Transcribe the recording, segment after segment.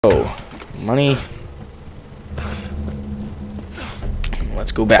Oh, money.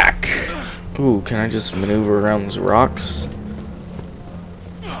 Let's go back. Ooh, can I just maneuver around these rocks?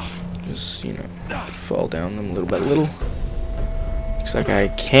 Just, you know, fall down them little by little. Looks like I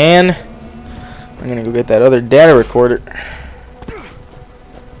can. I'm gonna go get that other data recorder.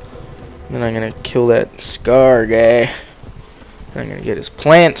 Then I'm gonna kill that Scar guy. I'm gonna get his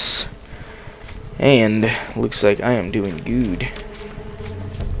plants. And looks like I am doing good.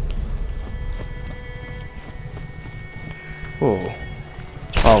 Whoa.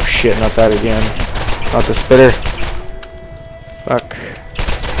 Oh shit, not that again. Not the spitter. Fuck.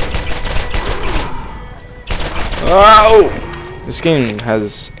 Oh! This game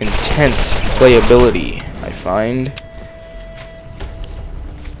has intense playability, I find.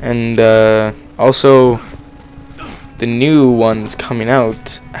 And also the new ones coming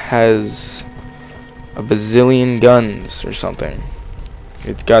out has a bazillion guns or something.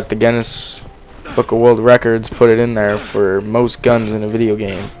 It's got the Guinness Book of World Records put it in there for most guns in a video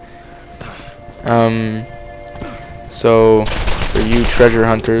game. So for you treasure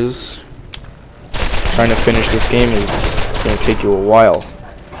hunters, trying to finish this game is going to take you a while,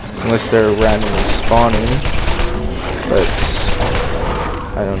 unless they're randomly spawning. But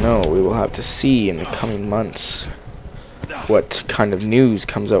I don't know. We will have to see in the coming months what kind of news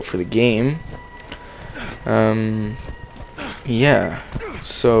comes out for the game. Yeah.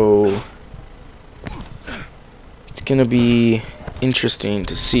 So it's gonna be interesting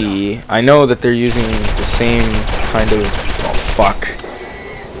to see. I know that they're using the same kind of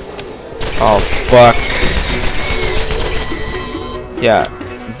oh fuck yeah,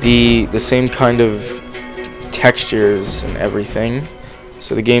 the same kind of textures and everything,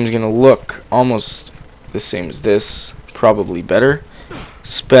 so the game's gonna look almost the same as this, probably better,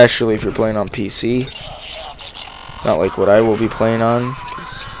 especially if you're playing on PC. Not like what I will be playing on,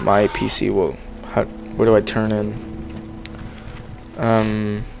 because my PC will. Where do I turn in?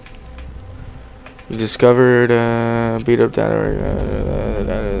 We discovered beat up data.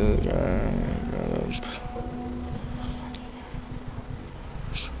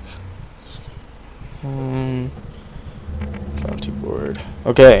 Bounty board.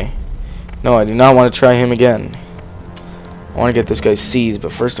 Okay. No, I do not want to try him again. I want to get this guy seized,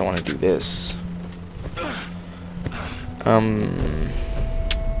 but first I want to do this.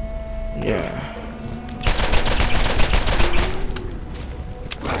 Yeah.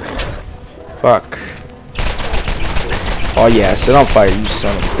 Fuck. Oh yeah, set on fire, you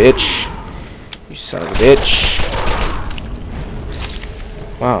son of a bitch. You son of a bitch.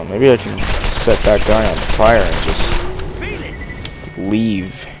 Wow, maybe I can set that guy on fire and just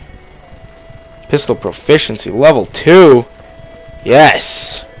leave. Pistol proficiency, level 2.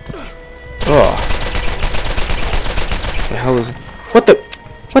 Yes. Oh. What the hell is...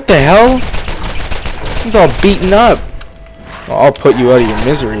 What the hell? He's all beaten up. Well, I'll put you out of your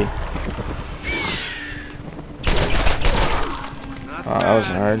misery. Oh, that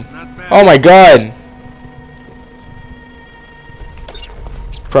wasn't hard. Oh my god!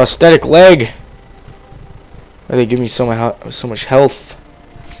 Prosthetic leg! Why they give me so much health?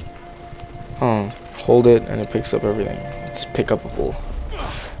 Oh, hold it and it picks up everything. It's pick-upable.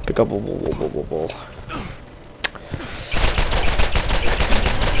 Pick-upable.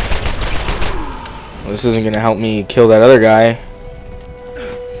 This isn't gonna help me kill that other guy.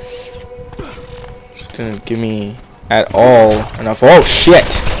 It's gonna give me at all enough. Oh shit!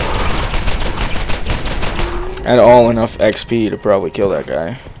 At all enough XP to probably kill that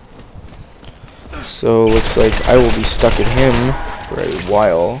guy. So looks like I will be stuck at him for a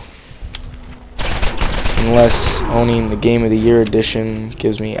while, unless owning the Game of the Year edition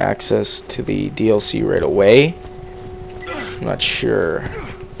gives me access to the DLC right away. I'm not sure.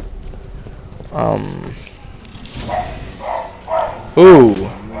 Ooh!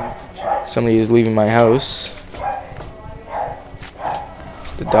 Somebody is leaving my house.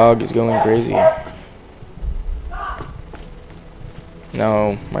 The dog is going crazy.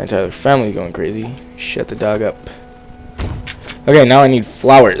 No, my entire family is going crazy. Shut the dog up. Okay, now I need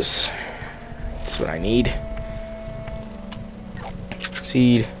flowers. That's what I need.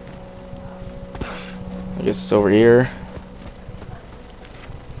 Seed. I guess it's over here.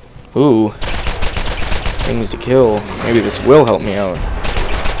 Ooh. Things to kill. Maybe this will help me out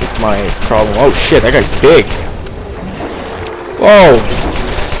with my problem. Oh shit, that guy's big. Whoa!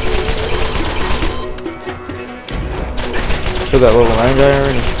 Kill that level 9 guy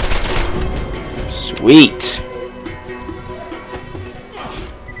already. Sweet.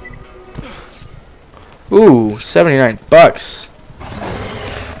 Ooh, 79 bucks.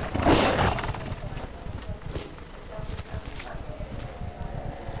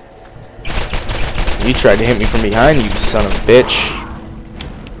 you tried to hit me from behind, you son of a bitch.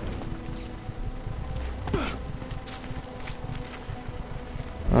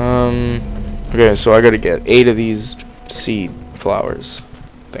 Okay, so I gotta get 8 of these seed flowers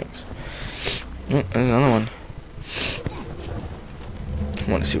things. Oh, there's another one.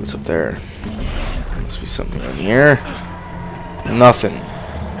 I want to see what's up there. Must be something in here. Nothing.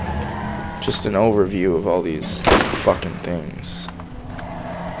 Just an overview of all these fucking things.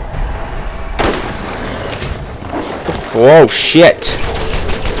 Oh shit!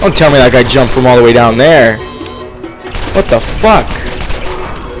 Don't tell me that guy jumped from all the way down there. What the fuck?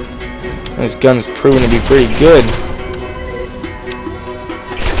 This gun's proven to be pretty good.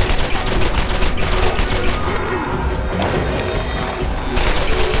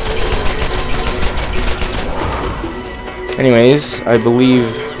 Anyways, I believe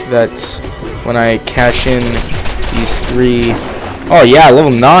that when I cash in these 3... Oh yeah, level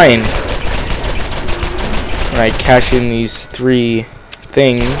 9! When I cash in these 3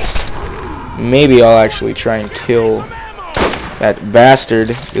 things, maybe I'll actually try and kill that bastard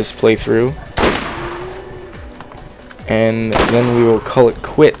this playthrough. And then we will call it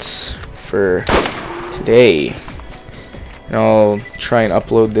quits for today. And I'll try and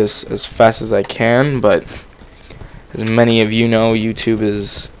upload this as fast as I can, but as many of you know, YouTube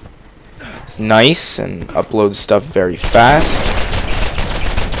is nice and uploads stuff very fast.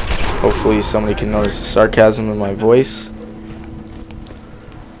 Hopefully somebody can notice the sarcasm in my voice.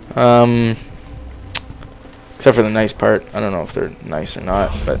 Except for the nice part. I don't know if they're nice or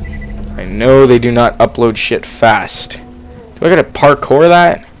not, but I know they do not upload shit fast. Do I gotta parkour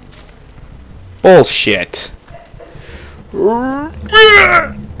that? Bullshit. Oh,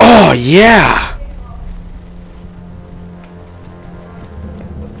 yeah!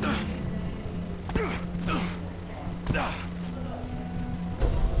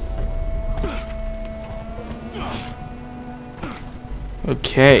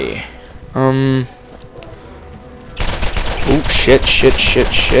 Okay. Oh, shit.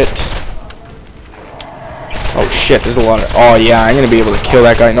 Oh, shit, there's a lot of... Oh, yeah, I'm gonna be able to kill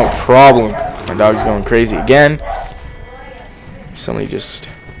that guy, no problem. My dog's going crazy again. Somebody just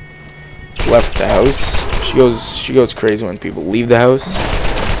left the house. She goes crazy when people leave the house.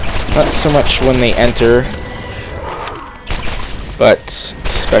 Not so much when they enter, but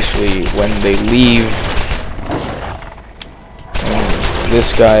especially when they leave.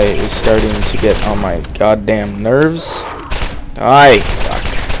 This guy is starting to get on my goddamn nerves. Die! Fuck.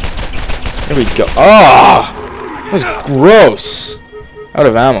 There we go. Oh! That was gross! Out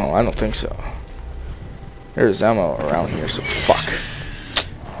of ammo? I don't think so. There's ammo around here, so fuck.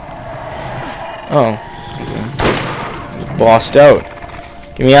 Oh. Okay. Bossed out.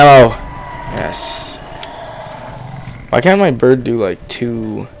 Give me ammo! Yes. Why can't my bird do like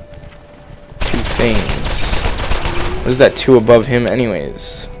two things? What is that 2 above him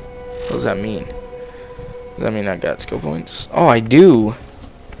anyways? What does that mean? Does that mean I got skill points? Oh, I do.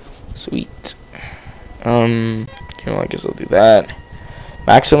 Sweet. Okay, well, I guess I'll do that.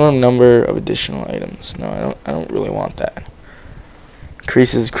 Maximum number of additional items. No, I don't really want that.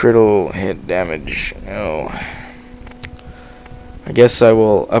 Increases critical hit damage. No. I guess I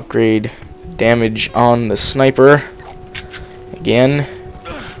will upgrade damage on the sniper. Again.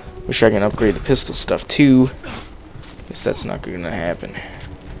 Wish I can upgrade the pistol stuff too. Guess that's not gonna happen.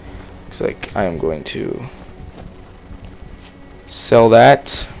 Looks like I am going to sell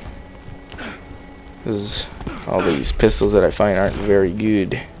that, because all these pistols that I find aren't very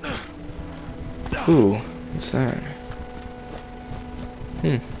good. Ooh, what's that?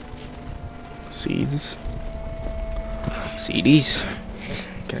 Seeds. Seedies.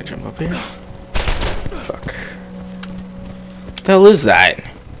 Can I jump up here? Fuck. What the hell is that?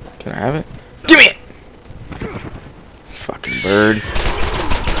 Can I have it? Give me it! Fucking bird.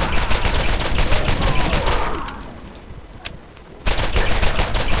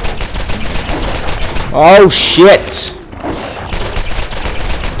 Oh shit!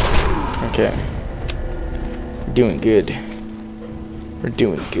 Okay. We're doing good. We're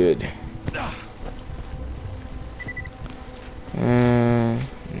doing good.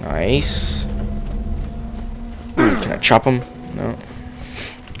 Nice. Ooh, can I chop him? No.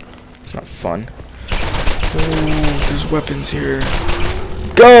 It's not fun. Oh, there's weapons here.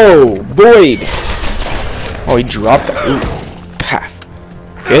 Go! Boyd! Oh, he dropped that. Ooh. Path.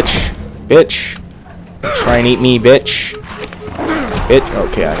 Bitch. Bitch. Try and eat me, bitch. Bitch.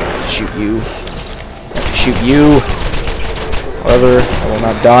 Okay, I have to shoot you. I have to shoot you. However, I will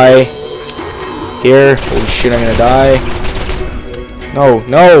not die. Here. Holy shit, I'm gonna die. No,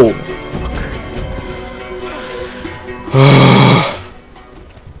 no!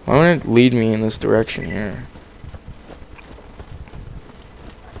 Fuck. Why wouldn't it lead me in this direction here?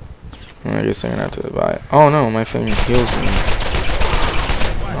 I guess I'm gonna have to buy it. Oh no, my thing heals me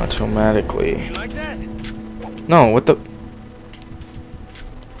automatically. No, what the?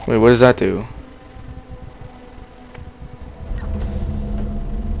 Wait, what does that do?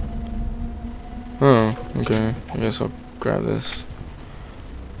 Oh, okay. I guess I'll grab this.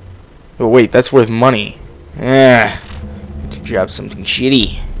 Oh wait, that's worth money. Yeah. To drop something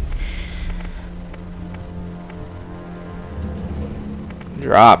shitty.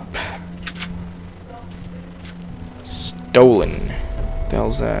 Drop. Stolen. What the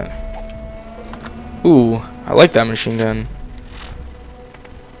hell's that? Ooh, I like that machine gun.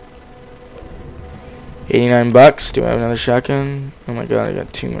 89 bucks. Do I have another shotgun? Oh my god, I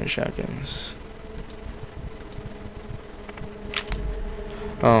got 2 more shotguns.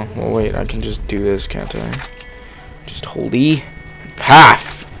 Oh, well wait, I can just do this, can't I? Just hold E.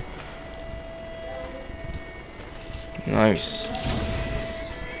 Path! Nice.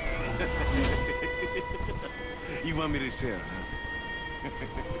 You want me to share, huh?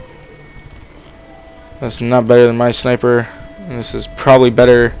 That's not better than my sniper. And this is probably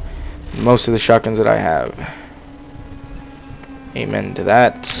better than most of the shotguns that I have. Amen to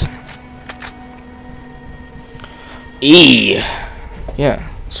that. E! Yeah,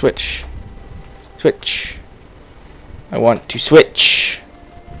 switch. Switch. I want to switch.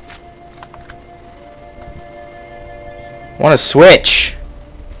 I want to switch.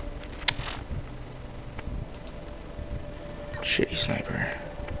 Shitty sniper.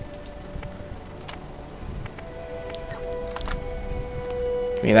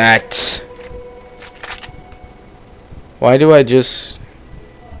 Give me that. Why do I just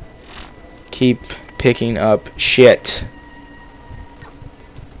keep picking up shit?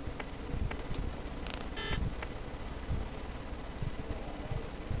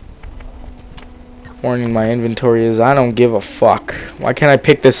 Warning, my inventory is I don't give a fuck. Why can't I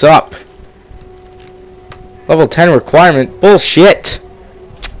pick this up? Level 10 requirement? Bullshit!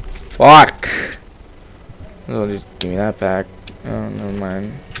 Fuck. Oh, just give me that back. Oh, never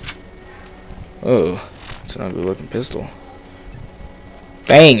mind. Oh, it's an ugly looking pistol.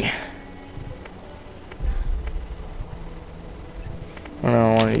 Bang! Oh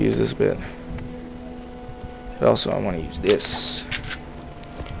no, I want to use this bit. But also I want to use this.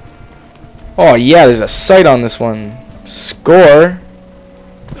 Oh yeah, there's a sight on this one. Score.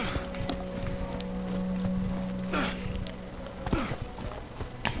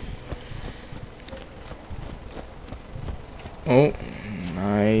 Oh,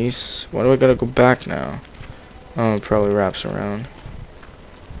 nice. Why do I gotta go back now? Oh, it probably wraps around.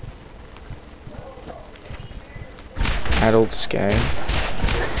 Adult Skag.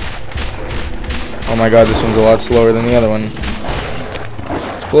 Oh my god, this one's a lot slower than the other one.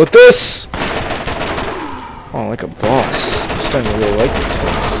 Let's pull out this! Oh, like a boss. I'm starting to really like these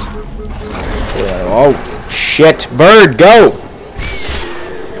things. Oh, shit! Bird, go!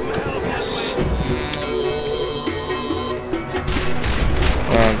 Yes.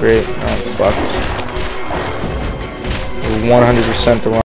 Oh, great. Oh, fucked. 100% the wrong.